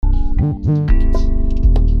Welcome.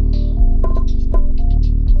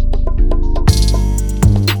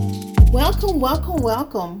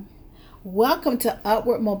 Welcome to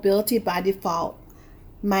Upward Mobility by Default.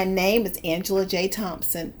 My name is Angela J.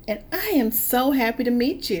 Thompson, and I am so happy to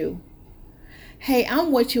meet you. Hey,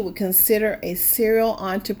 I'm what you would consider a serial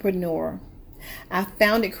entrepreneur. I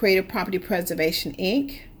founded Creative Property Preservation,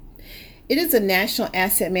 Inc. It is a national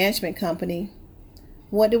asset management company.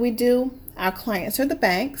 What do? Our clients are the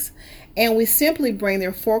banks, and we simply bring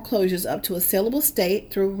their foreclosures up to a saleable state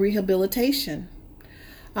through rehabilitation.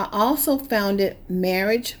 I also founded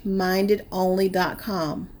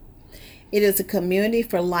MarriageMindedOnly.com. It is a community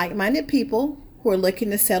for like-minded people who are looking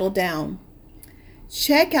to settle down.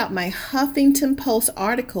 Check out my Huffington Post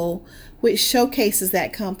article, which showcases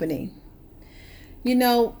that company. You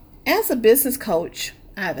know, as a business coach,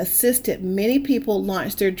 I've assisted many people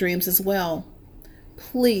launch their dreams as well.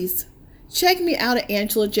 Please check me out at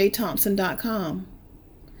AngelaJThompson.com.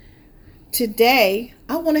 Today,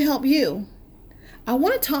 I want to help you. I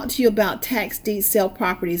want to talk to you about tax deed sale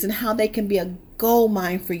properties and how they can be a gold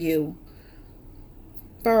mine for you.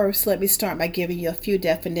 First, let me start by giving you a few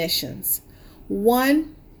definitions.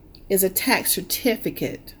 One is a tax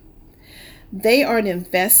certificate. They are an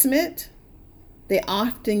investment. They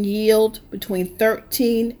often yield between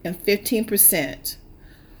 13 and 15%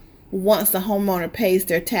 once the homeowner pays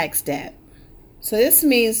their tax debt. So this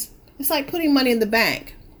means it's like putting money in the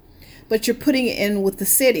bank, but you're putting it in with the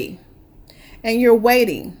city. And you're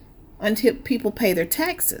waiting until people pay their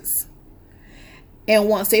taxes. And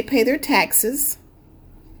once they pay their taxes,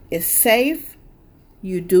 it's safe.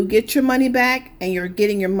 You do get your money back, and you're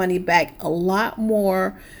getting your money back a lot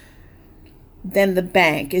more than the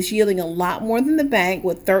bank. It's yielding a lot more than the bank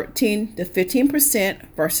with 13 to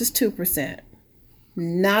 15% versus 2%.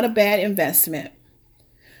 Not a bad investment.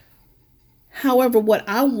 However, what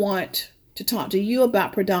I want to talk to you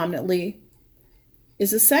about predominantly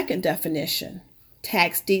is the second definition,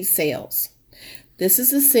 tax deed sales. This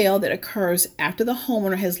is a sale that occurs after the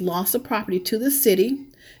homeowner has lost the property to the city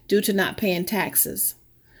due to not paying taxes.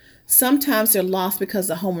 Sometimes they're lost because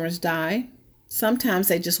the homeowners die. Sometimes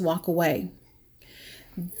they just walk away.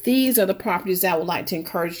 These are the properties that I would like to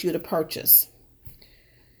encourage you to purchase.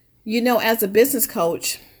 You know, as a business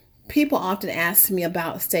coach, people often ask me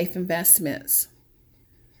about safe investments.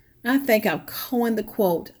 I think I've coined the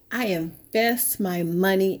quote, I invest my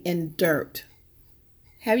money in dirt.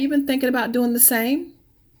 Have you been thinking about doing the same?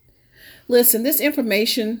 Listen, this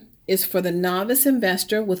information is for the novice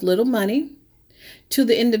investor with little money to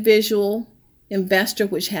the individual investor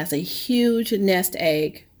which has a huge nest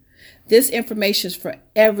egg. This information is for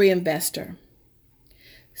every investor.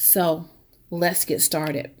 So let's get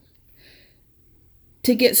started.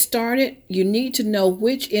 To get started, you need to know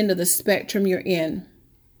which end of the spectrum you're in.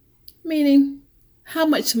 Meaning, how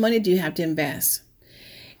much money do you have to invest?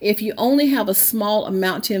 If you only have a small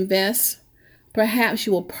amount to invest, perhaps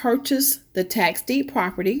you will purchase the tax deed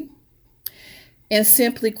property and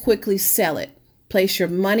simply quickly sell it. Place your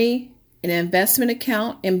money in an investment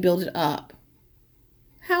account and build it up.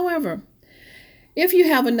 However, if you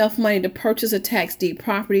have enough money to purchase a tax deed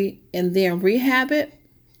property and then rehab it,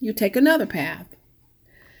 you take another path.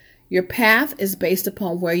 Your path is based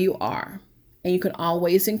upon where you are. And you can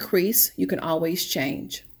always increase, you can always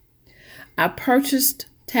change. I purchased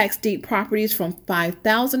tax deed properties from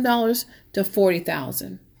 $5,000 to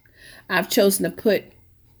 $40,000. I've chosen to put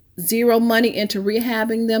zero money into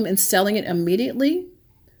rehabbing them and selling it immediately.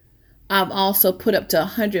 I've also put up to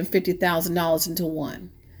 $150,000 into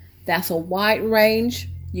one. That's a wide range.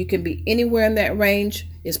 You can be anywhere in that range.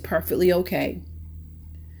 It's perfectly okay.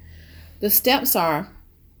 The steps are,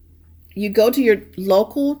 you go to your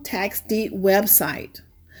local tax deed website.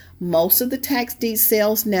 Most of the tax deed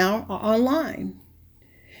sales now are online.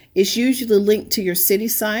 It's usually linked to your city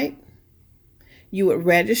site. You would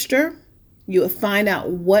register. You would find out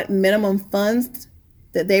what minimum funds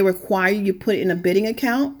that they require you put in a bidding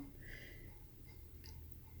account.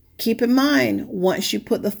 Keep in mind, once you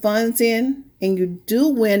put the funds in and you do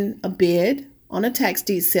win a bid on a tax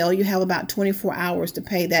deed sale, you have about 24 hours to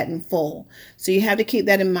pay that in full. So you have to keep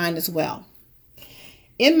that in mind as well.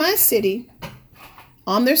 In my city,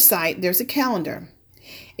 on their site, there's a calendar.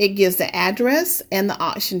 It gives the address and the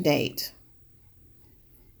auction date.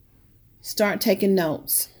 Start taking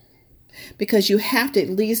notes because you have to at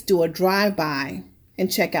least do a drive-by and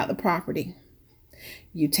check out the property.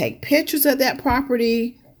 You take pictures of that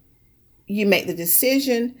property. You make the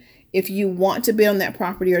decision if you want to bid on that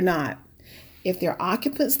property or not. If there are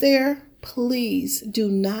occupants there, please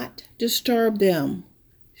do not disturb them.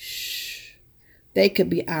 Shh. They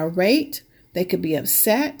could be irate. They could be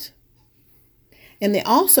upset. And they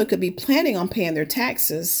also could be planning on paying their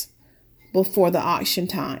taxes before the auction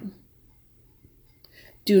time.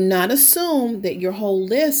 Do not assume that your whole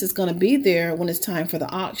list is going to be there when it's time for the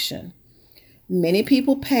auction. Many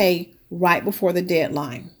people pay right before the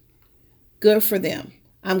deadline. Good for them.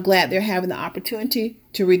 I'm glad they're having the opportunity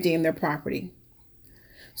to redeem their property.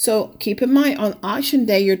 So keep in mind, on auction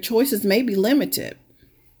day, your choices may be limited.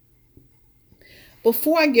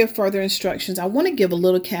 Before I give further instructions, I want to give a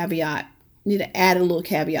little caveat. I need to add a little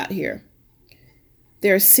caveat here.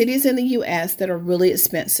 There are cities in the U.S. that are really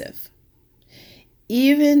expensive,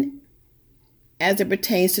 even as it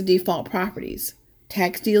pertains to default properties,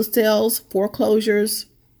 tax deed sales, foreclosures.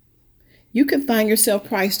 You can find yourself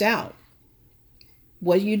priced out.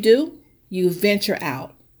 What do? You venture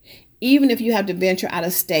out. Even if you have to venture out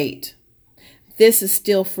of state, this is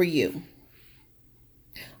still for you.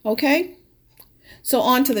 Okay? So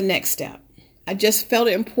on to the next step. I just felt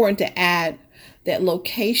it important to add that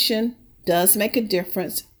location does make a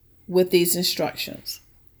difference with these instructions.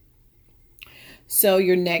 So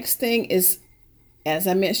your next thing is, as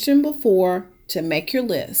I mentioned before, to make your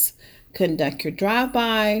list. Conduct your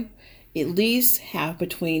drive-by. At least have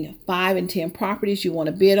between 5 and 10 properties you want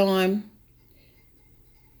to bid on.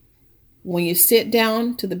 When you sit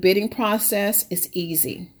down to the bidding process, it's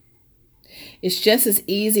easy. It's just as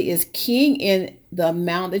easy as keying in the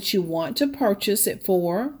amount that you want to purchase it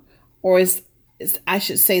for, or I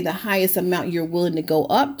should say the highest amount you're willing to go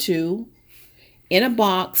up to, in a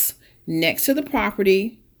box next to the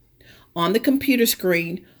property on the computer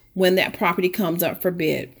screen when that property comes up for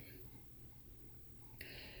bid.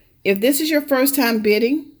 If this is your first time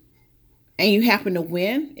bidding and you happen to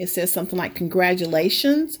win, it says something like,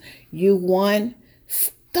 congratulations, you won.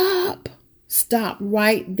 Stop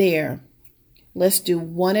right there. Let's do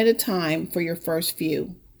one at a time for your first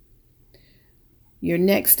few. Your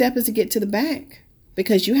next step is to get to the bank,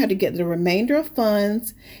 because you have to get the remainder of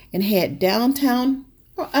funds and head downtown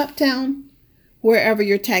or uptown, wherever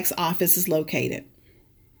your tax office is located.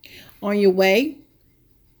 On your way,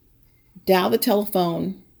 dial the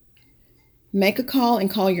telephone, make a call and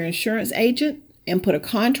call your insurance agent and put a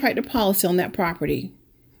contract or policy on that property.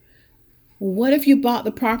 What if you bought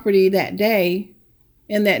the property that day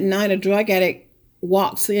and that night a drug addict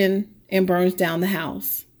walks in and burns down the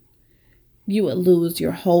house? You would lose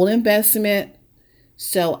your whole investment.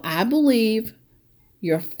 So I believe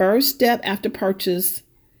your first step after purchase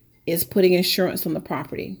is putting insurance on the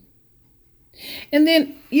property. And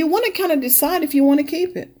then you want to kind of decide if you want to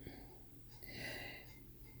keep it.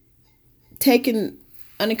 Taking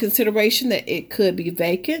under consideration that it could be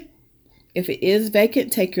vacant. If it is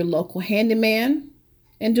vacant, take your local handyman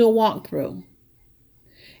and do a walkthrough.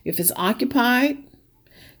 If it's occupied,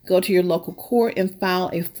 go to your local court and file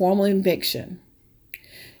a formal eviction.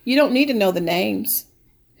 You don't need to know the names.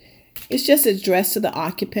 It's just addressed to the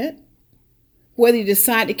occupant. Whether you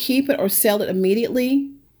decide to keep it or sell it immediately,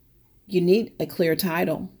 you need a clear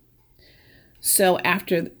title. So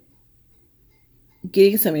after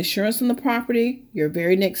getting some insurance on the property, your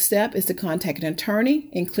very next step is to contact an attorney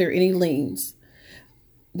and clear any liens.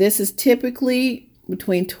 This is typically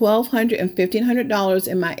between $1,200 and $1,500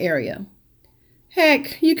 in my area.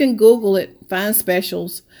 Heck, you can Google it, find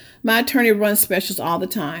specials. My attorney runs specials all the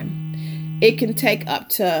time. It can take up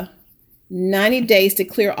to 90 days to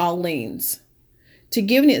clear all liens. To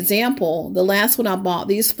give an example, the last one I bought,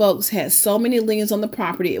 these folks had so many liens on the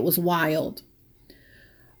property, it was wild.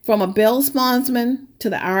 From a bail bondsman to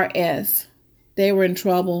the IRS, they were in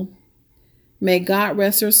trouble. May God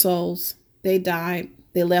rest their souls. They died.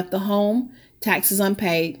 They left the home, taxes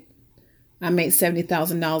unpaid. I made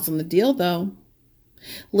 $70,000 on the deal, though.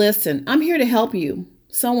 Listen, I'm here to help you.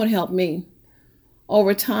 Someone help me.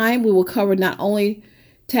 Over time, we will cover not only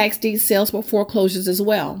tax deed sales but foreclosures as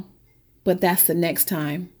well. But that's the next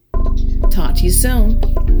time. Talk to you soon.